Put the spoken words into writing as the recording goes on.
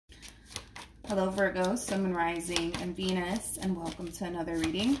Hello Virgo, Sun, Moon, Rising, and Venus, and welcome to another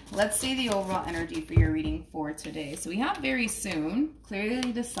reading. Let's see the overall energy for your reading for today. So we have very soon.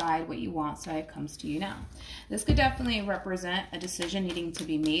 Clearly decide what you want so it comes to you now. This could definitely represent a decision needing to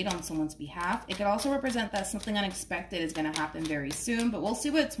be made on someone's behalf. It could also represent that something unexpected is going to happen very soon, but we'll see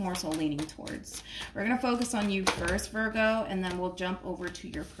what it's more so leaning towards. We're going to focus on you first, Virgo, and then we'll jump over to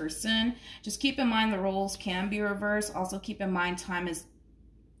your person. Just keep in mind the roles can be reversed. Also keep in mind time is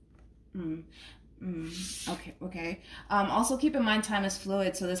okay. Also keep in mind time is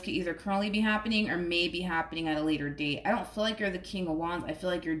fluid, so this could either currently be happening or may be happening at a later date. I don't feel like you're the King of Wands. I feel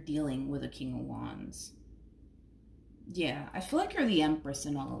like you're dealing with a King of Wands. Yeah, I feel like you're the Empress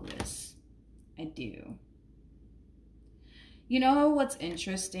in all of this. I do. You know what's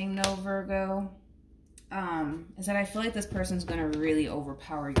interesting though, Virgo? Is that I feel like this person's going to really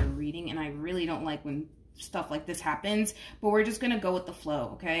overpower your reading, and I really don't like when stuff like this happens, but we're just gonna go with the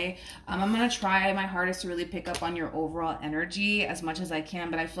flow, okay? I'm gonna try my hardest to really pick up on your overall energy as much as I can,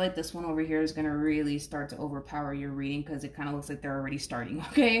 but I feel like this one over here is gonna really start to overpower your reading because it kind of looks like they're already starting,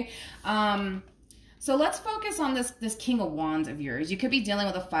 okay? So let's focus on this King of Wands of yours. You could be dealing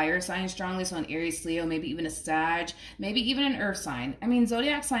with a fire sign strongly, so an Aries, Leo, maybe even a Sag, maybe even an earth sign. I mean,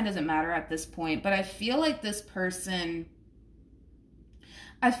 zodiac sign doesn't matter at this point, but I feel like this person's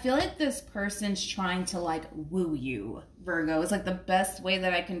trying to like woo you, Virgo. It's like the best way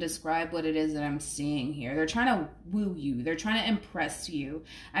that I can describe what it is that I'm seeing here. They're trying to woo you. They're trying to impress you.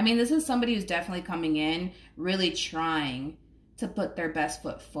 I mean, this is somebody who's definitely coming in, really trying to put their best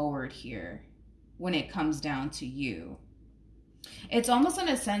foot forward here when it comes down to you. It's almost in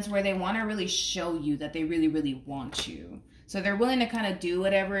a sense where they want to really show you that they really, really want you. So they're willing to kind of do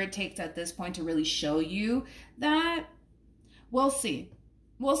whatever it takes at this point to really show you that. We'll see.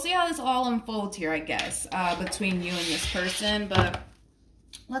 We'll see how this all unfolds here, I guess, between you and this person. But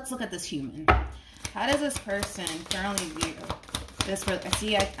let's look at this human. How does this person currently view this?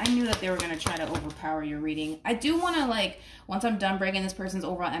 See, I knew that they were going to try to overpower your reading. I do want to, like, once I'm done breaking this person's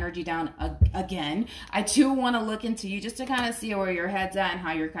overall energy down again, I do want to look into you just to kind of see where your head's at and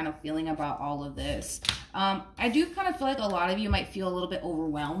how you're kind of feeling about all of this. I do kind of feel like a lot of you might feel a little bit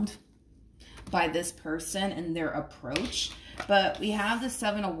overwhelmed by this person and their approach. But we have the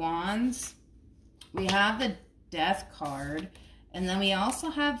Seven of Wands, we have the Death card, and then we also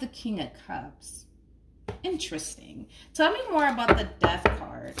have the King of Cups. Interesting. Tell me more about the Death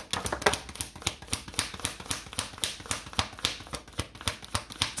card.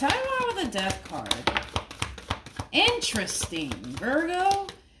 Tell me more about the Death card. Interesting, Virgo.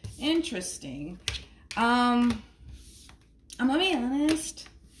 Interesting. I'm gonna be honest.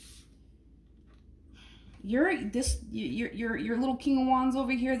 Your little King of Wands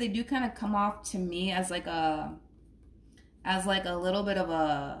over here, they do kind of come off to me as like a little bit of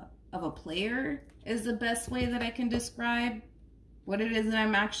a player is the best way that I can describe what it is that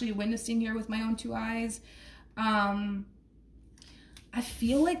I'm actually witnessing here with my own two eyes. I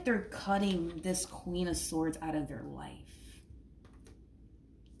feel like they're cutting this Queen of Swords out of their life.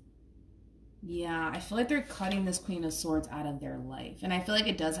 Yeah, I feel like they're cutting this Queen of Swords out of their life. And I feel like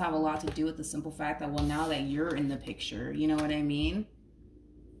it does have a lot to do with the simple fact that, well, now that you're in the picture, you know what I mean?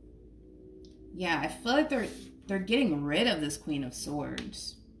 Yeah, I feel like they're getting rid of this Queen of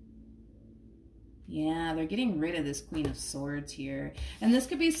Swords. Yeah, they're getting rid of this Queen of Swords here. And this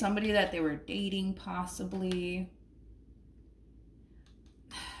could be somebody that they were dating, possibly.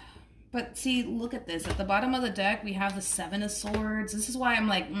 But see, look at this. At the bottom of the deck, we have the Seven of Swords. This is why I'm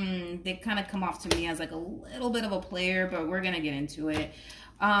like, they kind of come off to me as like a little bit of a player, but we're going to get into it.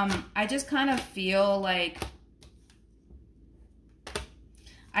 I just kind of feel like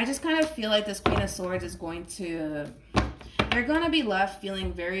this Queen of Swords is going to, they're going to be left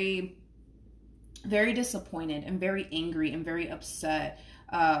feeling very, very disappointed and very angry and very upset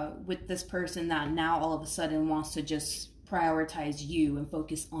with this person that now all of a sudden wants to just prioritize you and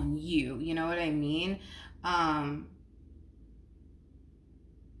focus on you. You know what I mean?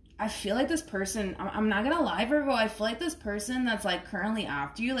 I feel like this person, I'm not gonna lie, Virgo, I feel like this person that's like currently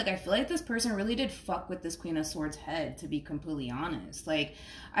after you, like I feel like this person really did fuck with this Queen of Swords head, to be completely honest. Like,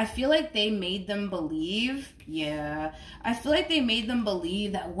 I feel like they made them believe, yeah, I feel like they made them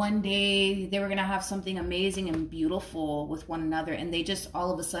believe that one day they were gonna have something amazing and beautiful with one another, and they just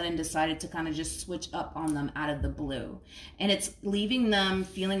all of a sudden decided to kind of just switch up on them out of the blue. And it's leaving them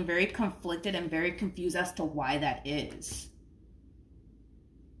feeling very conflicted and very confused as to why that is.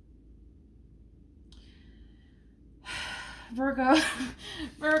 Virgo,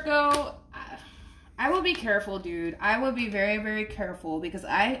 I would be careful, dude. I would be very, very careful because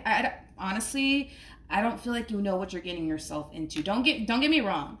I honestly, I don't feel like you know what you're getting yourself into. Don't get me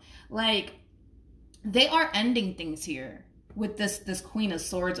wrong. Like, They are ending things here with this Queen of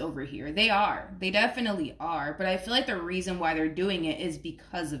Swords over here. They are. They definitely are. But I feel like the reason why they're doing it is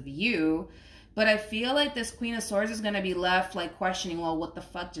because of you. But I feel like this Queen of Swords is going to be left like questioning, well, what the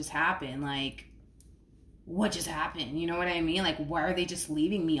fuck just happened? Like, what just happened? You know what I mean? Like, why are they just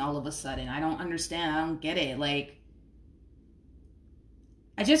leaving me all of a sudden? I don't understand. I don't get it. Like,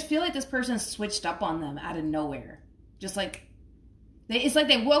 I just feel like this person switched up on them out of nowhere. Just like, it's like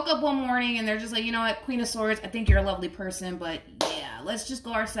they woke up one morning and they're just like, you know what, Queen of Swords, I think you're a lovely person, but yeah, let's just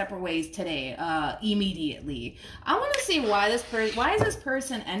go our separate ways today, immediately. I want to see why is this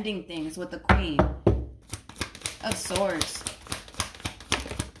person ending things with the Queen of Swords?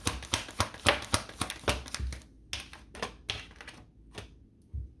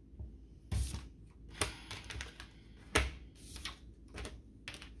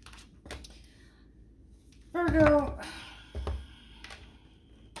 Virgo.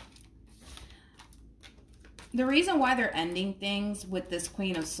 The reason why they're ending things with this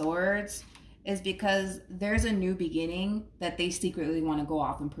Queen of Swords is because there's a new beginning that they secretly want to go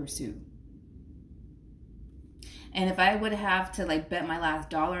off and pursue. And if I would have to like bet my last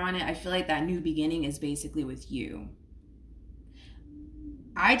dollar on it, I feel like that new beginning is basically with you.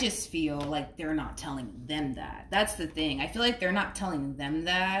 I just feel like they're not telling them that. That's the thing. I feel like they're not telling them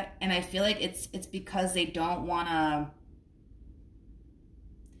that. And I feel like it's because they don't want to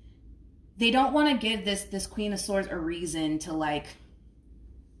give this Queen of Swords a reason to like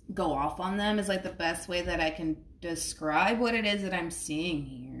go off on them, is like the best way that I can describe what it is that I'm seeing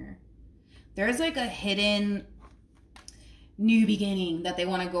here. There's like a hidden new beginning that they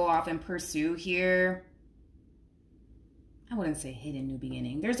want to go off and pursue here. I wouldn't say hidden new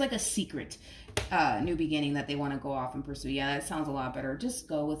beginning. There's like a secret new beginning that they want to go off and pursue. Yeah, that sounds a lot better. Just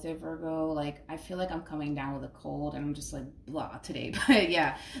go with it, Virgo. Like, I feel like I'm coming down with a cold and I'm just like blah today. But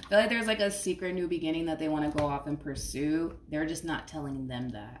yeah, I feel like there's like a secret new beginning that they want to go off and pursue. They're just not telling them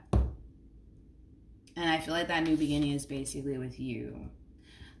that. And I feel like that new beginning is basically with you.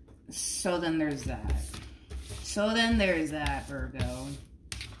 So then there's that. So then there's that, Virgo.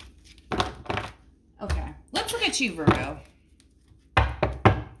 Okay, let's look at you, Virgo.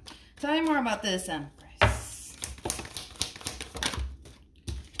 Tell me more about this Empress.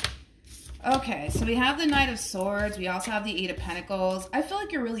 Okay, so we have the Knight of Swords. We also have the Eight of Pentacles. I feel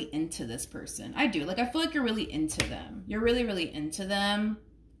like you're really into this person. I do. Like, I feel like you're really into them. You're really, really into them.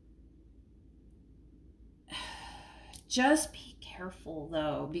 Just be careful,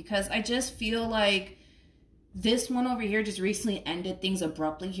 though, because I just feel like this one over here just recently ended things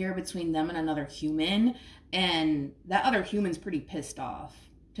abruptly here between them and another human. And that other human's pretty pissed off,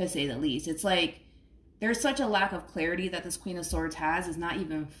 to say the least. It's like there's such a lack of clarity that this Queen of Swords has is not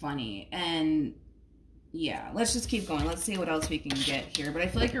even funny. And yeah, let's just keep going. Let's see what else we can get here. But I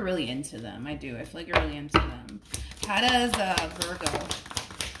feel like you're really into them. I do. I feel like you're really into them. How does Virgo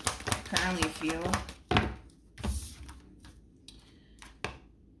currently feel?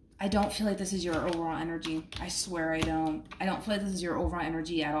 I don't feel like this is your overall energy. I swear I don't. I don't feel like this is your overall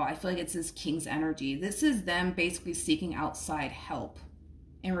energy at all. I feel like it's this King's energy. This is them basically seeking outside help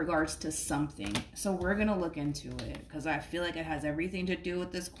in regards to something. So we're going to look into it because I feel like it has everything to do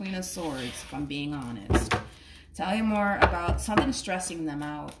with this Queen of Swords, if I'm being honest. Tell me more about something stressing them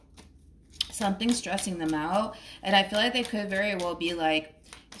out. Something stressing them out. And I feel like they could very well be like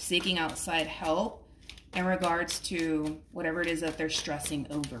seeking outside help in regards to whatever it is that they're stressing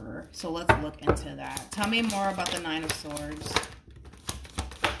over. So let's look into that. Tell me more about the Nine of Swords.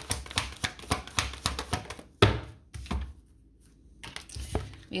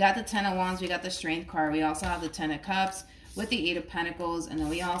 We got the Ten of Wands. We got the Strength card. We also have the Ten of Cups with the Eight of Pentacles. And then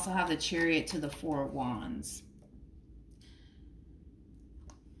we also have the Chariot to the Four of Wands.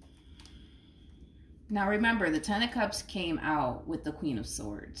 Now remember, the Ten of Cups came out with the Queen of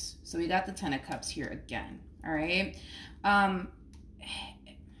Swords. So we got the Ten of Cups here again, all right?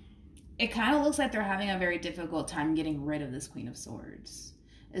 It kind of looks like they're having a very difficult time getting rid of this Queen of Swords,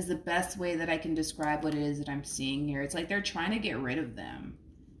 is the best way that I can describe what it is that I'm seeing here. It's like they're trying to get rid of them,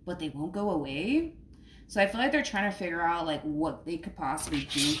 but they won't go away. So I feel like they're trying to figure out like what they could possibly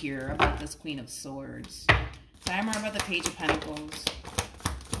do here about this Queen of Swords. Tell me more about the Page of Pentacles.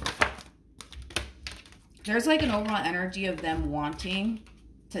 There's like an overall energy of them wanting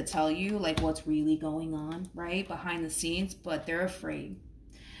to tell you like what's really going on, right? Behind the scenes, but they're afraid.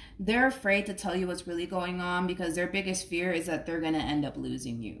 They're afraid to tell you what's really going on because their biggest fear is that they're going to end up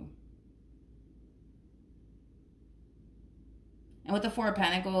losing you. And with the Four of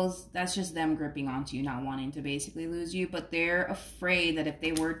Pentacles, that's just them gripping onto you, not wanting to basically lose you. But they're afraid that if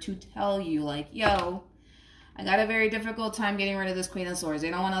they were to tell you like, yo, I got a very difficult time getting rid of this Queen of Swords.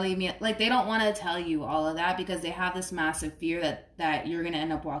 They don't want to leave me. Like, they don't want to tell you all of that because they have this massive fear that you're going to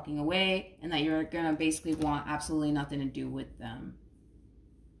end up walking away and that you're going to basically want absolutely nothing to do with them.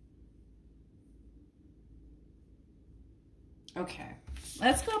 Okay,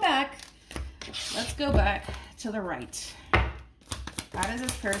 let's go back. Let's go back to the right. How does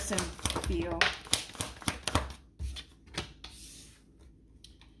this person feel?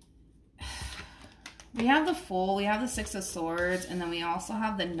 We have the Fool, we have the Six of Swords, and then we also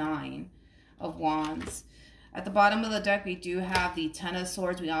have the Nine of Wands. At the bottom of the deck, we do have the Ten of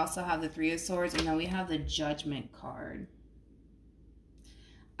Swords. We also have the Three of Swords, and then we have the Judgment card.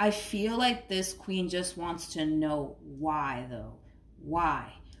 I feel like this queen just wants to know why, though.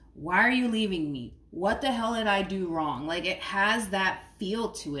 Why? Why are you leaving me? What the hell did I do wrong? Like, it has that feel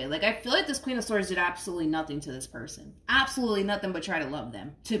to it. Like, I feel like this Queen of Swords did absolutely nothing to this person. Absolutely nothing but try to love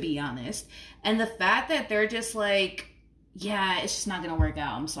them, to be honest. And the fact that they're just like, yeah, it's just not going to work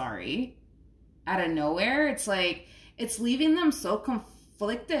out. I'm sorry. Out of nowhere, it's like, it's leaving them so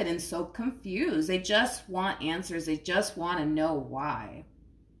conflicted and so confused. They just want answers. They just want to know why.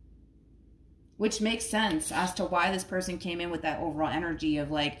 Which makes sense as to why this person came in with that overall energy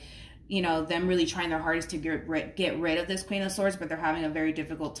of like, you know, them really trying their hardest to get rid of this Queen of Swords, but they're having a very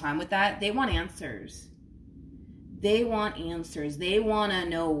difficult time with that. They want answers. They want answers. They want to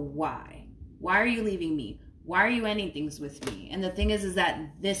know why. Why are you leaving me? Why are you ending things with me? And the thing is that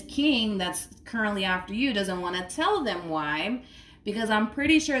this king that's currently after you doesn't want to tell them why, because I'm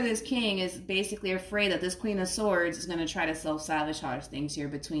pretty sure this king is basically afraid that this Queen of Swords is going to try to self-sabotage things here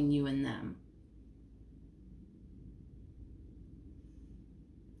between you and them.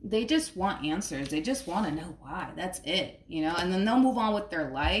 They just want answers. They just want to know why. That's it, you know, and then they'll move on with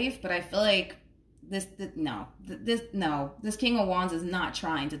their life. But I feel like this King of Wands is not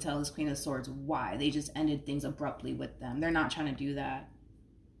trying to tell this Queen of Swords why. They just ended things abruptly with them. They're not trying to do that.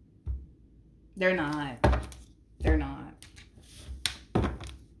 They're not. They're not.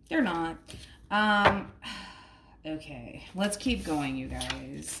 They're not. Okay, let's keep going, you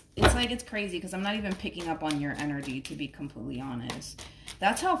guys. It's like, it's crazy because I'm not even picking up on your energy, to be completely honest.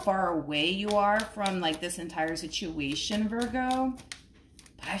 That's how far away you are from like this entire situation, Virgo.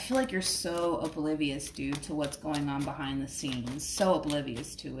 But I feel like you're so oblivious, dude, to what's going on behind the scenes. So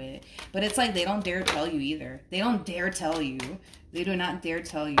oblivious to it. But it's like they don't dare tell you either. They don't dare tell you. They do not dare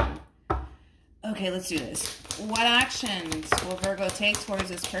tell you. Okay, let's do this. What actions will Virgo take towards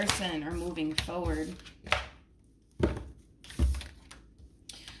this person or moving forward?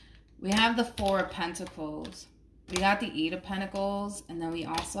 We have the Four of Pentacles. We got the Eight of Pentacles. And then we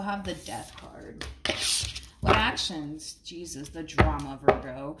also have the Death card. What actions? Jesus, the drama,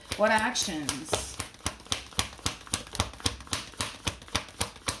 Virgo. What actions?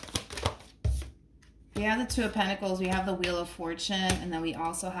 We have the Two of Pentacles. We have the Wheel of Fortune. And then we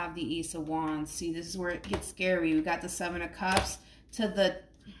also have the Ace of Wands. See, this is where it gets scary. We got the Seven of Cups to the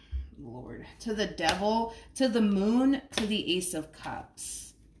Lord, to the Devil, to the Moon, to the Ace of Cups.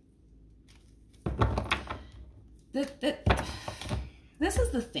 This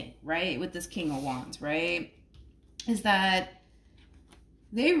is the thing, right, with this King of Wands, right, is that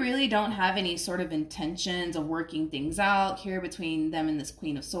they really don't have any sort of intentions of working things out here between them and this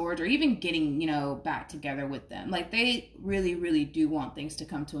Queen of Swords, or even getting, you know, back together with them. Like, they really, really do want things to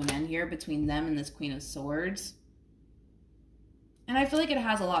come to an end here between them and this Queen of Swords. And I feel like it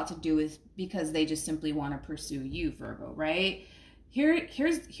has a lot to do with because they just simply want to pursue you, Virgo, right?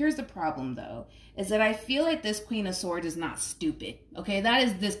 Here's the problem, though, is that I feel like this Queen of Swords is not stupid, okay? That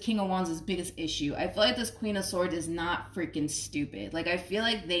is this King of Wands' biggest issue. I feel like this Queen of Swords is not freaking stupid. Like, I feel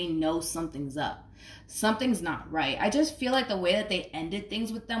like they know something's up. Something's not right. I just feel like the way that they ended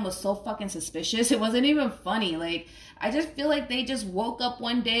things with them was so fucking suspicious. It wasn't even funny. Like, I just feel like they just woke up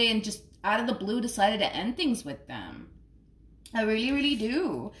one day and just out of the blue decided to end things with them. I really, really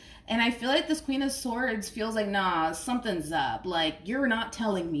do. And I feel like this Queen of Swords feels like, nah, something's up. Like, you're not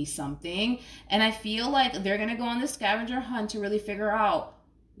telling me something. And I feel like they're going to go on this scavenger hunt to really figure out,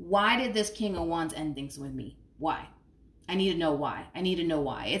 why did this King of Wands end things with me? Why? I need to know why. I need to know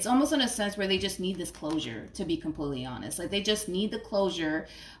why. It's almost in a sense where they just need this closure, to be completely honest. Like, they just need the closure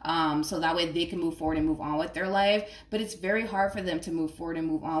so that way they can move forward and move on with their life. But it's very hard for them to move forward and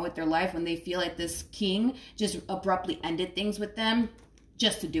move on with their life when they feel like this king just abruptly ended things with them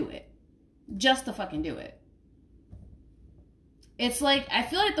just to do it. Just to fucking do it. It's like, I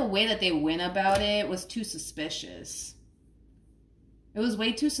feel like the way that they went about it was too suspicious. It was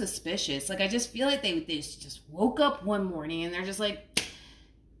way too suspicious. Like, I just feel like they just woke up one morning and they're just like,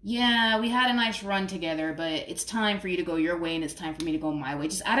 yeah, we had a nice run together, but it's time for you to go your way and it's time for me to go my way.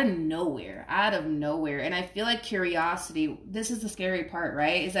 Just out of nowhere, out of nowhere. And I feel like curiosity, this is the scary part,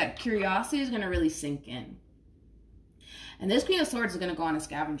 right? Is that curiosity is going to really sink in. And this Queen of Swords is going to go on a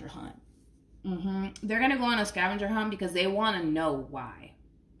scavenger hunt. They're going to go on a scavenger hunt because they want to know why.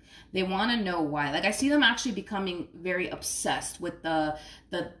 They want to know why. Like, I see them actually becoming very obsessed with the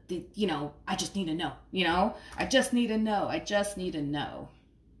you know, I just need to know, you know? I just need to know. I just need to know.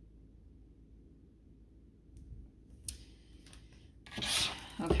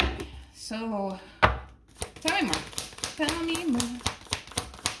 Okay, so tell me more. Tell me more.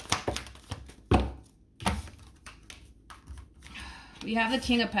 We have the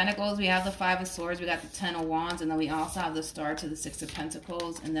King of Pentacles, we have the Five of Swords, we got the Ten of Wands, and then we also have the Star to the Six of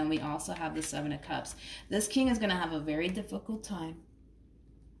Pentacles, and then we also have the Seven of Cups. This king is going to have a very difficult time.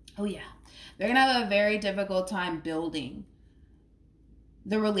 Oh yeah. They're going to have a very difficult time building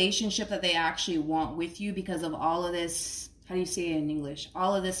the relationship that they actually want with you because of all of this, how do you say it in English?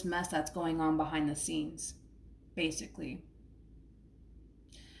 All of this mess that's going on behind the scenes, basically.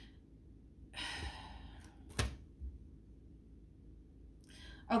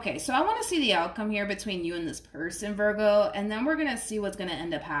 Okay, so I want to see the outcome here between you and this person, Virgo, and then we're going to see what's going to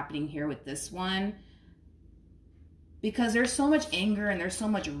end up happening here with this one. Because there's so much anger and there's so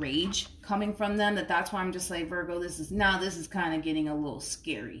much rage coming from them that's why I'm just like, Virgo, this is kind of getting a little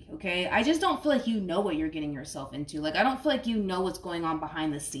scary, okay? I just don't feel like you know what you're getting yourself into. Like, I don't feel like you know what's going on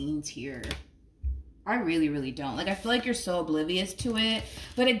behind the scenes here. I really, really don't. Like, I feel like you're so oblivious to it.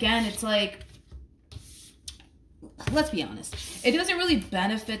 But again, it's like, let's be honest. It doesn't really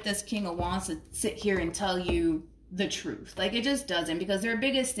benefit this King of Wands to sit here and tell you the truth. Like, it just doesn't, because their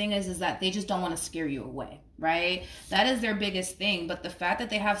biggest thing is that they just don't want to scare you away, right? That is their biggest thing. But the fact that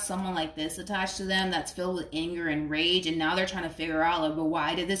they have someone like this attached to them that's filled with anger and rage, and now they're trying to figure out, like, well,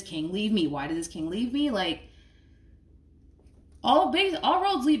 why did this king leave me? Why did this king leave me? Like, all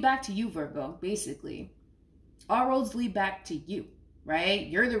roads lead back to you, Virgo, basically. All roads lead back to you, right?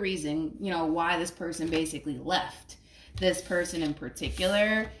 You're the reason, you know, why this person basically left. This person in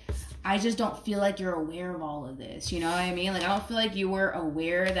particular, I just don't feel like you're aware of all of this. You know what I mean? Like, I don't feel like you were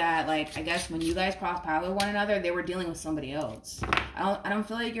aware that, like, I guess when you guys crossed paths with one another, they were dealing with somebody else. I don't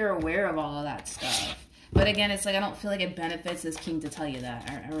feel like you're aware of all of that stuff. But again, it's like, I don't feel like it benefits this king to tell you that.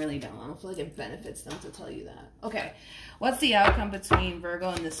 I really don't. I don't feel like it benefits them to tell you that. Okay. What's the outcome between Virgo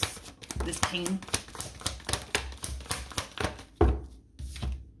and this king?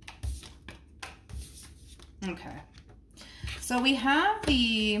 Okay. So we have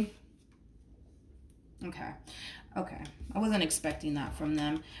the... Okay. I wasn't expecting that from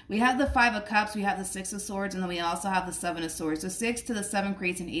them. We have the Five of Cups, we have the Six of Swords, and then we also have the Seven of Swords. So 6 to the 7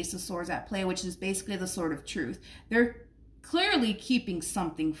 creates an Ace of Swords at play, which is basically the Sword of Truth. They're clearly keeping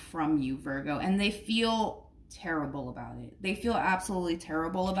something from you, Virgo, and they feel terrible about it. They feel absolutely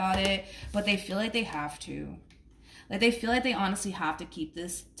terrible about it, but they feel like they have to. Like, they feel like they honestly have to keep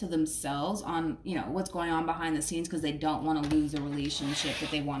this to themselves on, you know, what's going on behind the scenes, because they don't want to lose the relationship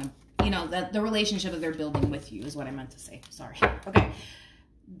that they want to, you know, that the relationship that they're building with you is what I meant to say. Sorry. Okay.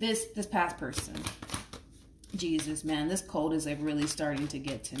 This past person. Jesus, man, this cold is like really starting to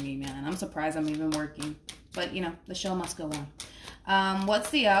get to me, man. I'm surprised I'm even working, but you know, the show must go on. What's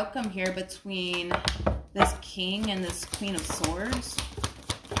the outcome here between this king and this Queen of Swords?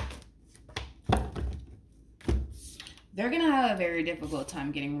 They're going to have a very difficult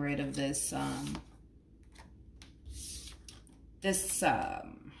time getting rid of this,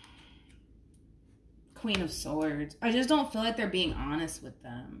 Queen of Swords. I just don't feel like they're being honest with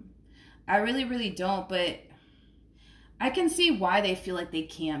them. I really, really don't, but I can see why they feel like they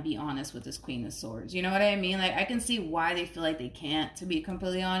can't be honest with this Queen of Swords. You know what I mean? Like, I can see why they feel like they can't, to be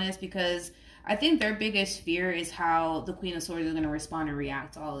completely honest, because I think their biggest fear is how the Queen of Swords is going to respond and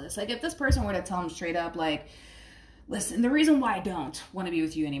react to all of this. Like, if this person were to tell them straight up, like, listen, the reason why I don't want to be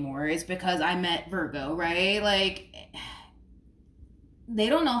with you anymore is because I met Virgo, right? Like, they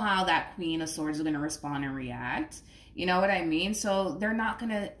don't know how that Queen of Swords is going to respond and react. You know what I mean? So they're not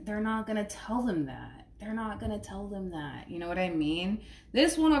going to tell them that. They're not going to tell them that. You know what I mean?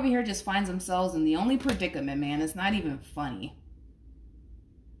 This one over here just finds themselves in the only predicament, man. It's not even funny.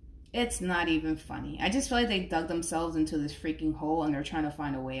 It's not even funny. I just feel like they dug themselves into this freaking hole and they're trying to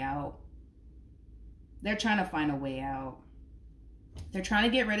find a way out. They're trying to find a way out. They're trying to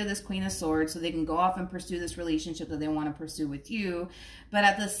get rid of this Queen of Swords so they can go off and pursue this relationship that they want to pursue with you. But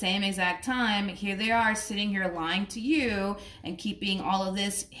at the same exact time, here they are sitting here lying to you and keeping all of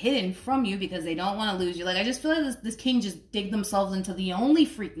this hidden from you because they don't want to lose you. Like, I just feel like this king just dig themselves into the only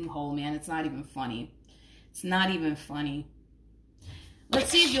freaking hole, man. It's not even funny. It's not even funny. Let's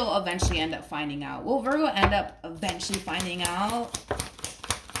see if you'll eventually end up finding out. Will Virgo end up eventually finding out?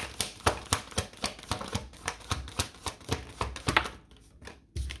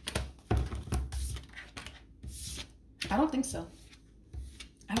 I don't think so.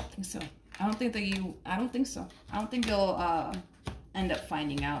 I don't think so. I don't think that you, I don't think so. I don't think you'll end up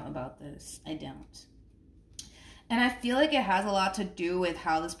finding out about this. I don't. And I feel like it has a lot to do with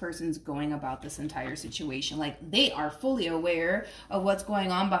how this person's going about this entire situation. Like, they are fully aware of what's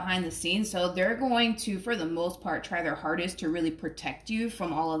going on behind the scenes. So they're going to, for the most part, try their hardest to really protect you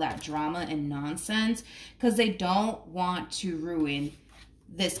from all of that drama and nonsense, because they don't want to ruin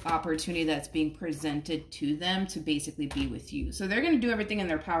this opportunity that's being presented to them to basically be with you. So they're going to do everything in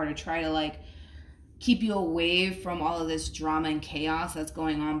their power to try to, like, keep you away from all of this drama and chaos that's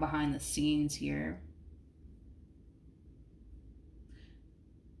going on behind the scenes here.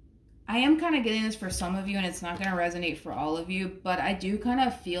 I am kind of getting this for some of you, and it's not going to resonate for all of you, but I do kind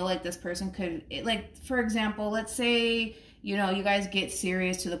of feel like this person could, like, for example, let's say, you know, you guys get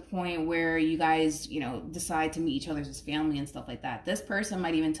serious to the point where you guys, you know, decide to meet each other as family and stuff like that. This person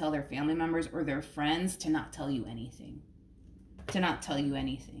might even tell their family members or their friends to not tell you anything. To not tell you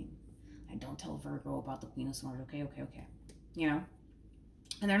anything. Like, don't tell Virgo about the Queen of Swords, okay? You know?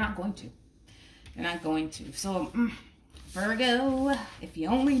 And they're not going to. They're not going to. So, Virgo, if you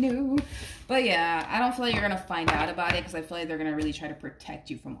only knew. But yeah, I don't feel like you're going to find out about it, because I feel like they're going to really try to protect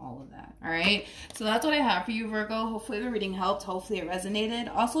you from all of that. All right. So that's what I have for you, Virgo. Hopefully the reading helped. Hopefully it resonated.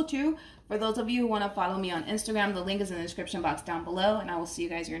 Also, too, for those of you who want to follow me on Instagram, the link is in the description box down below. And I will see you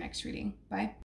guys in your next reading. Bye.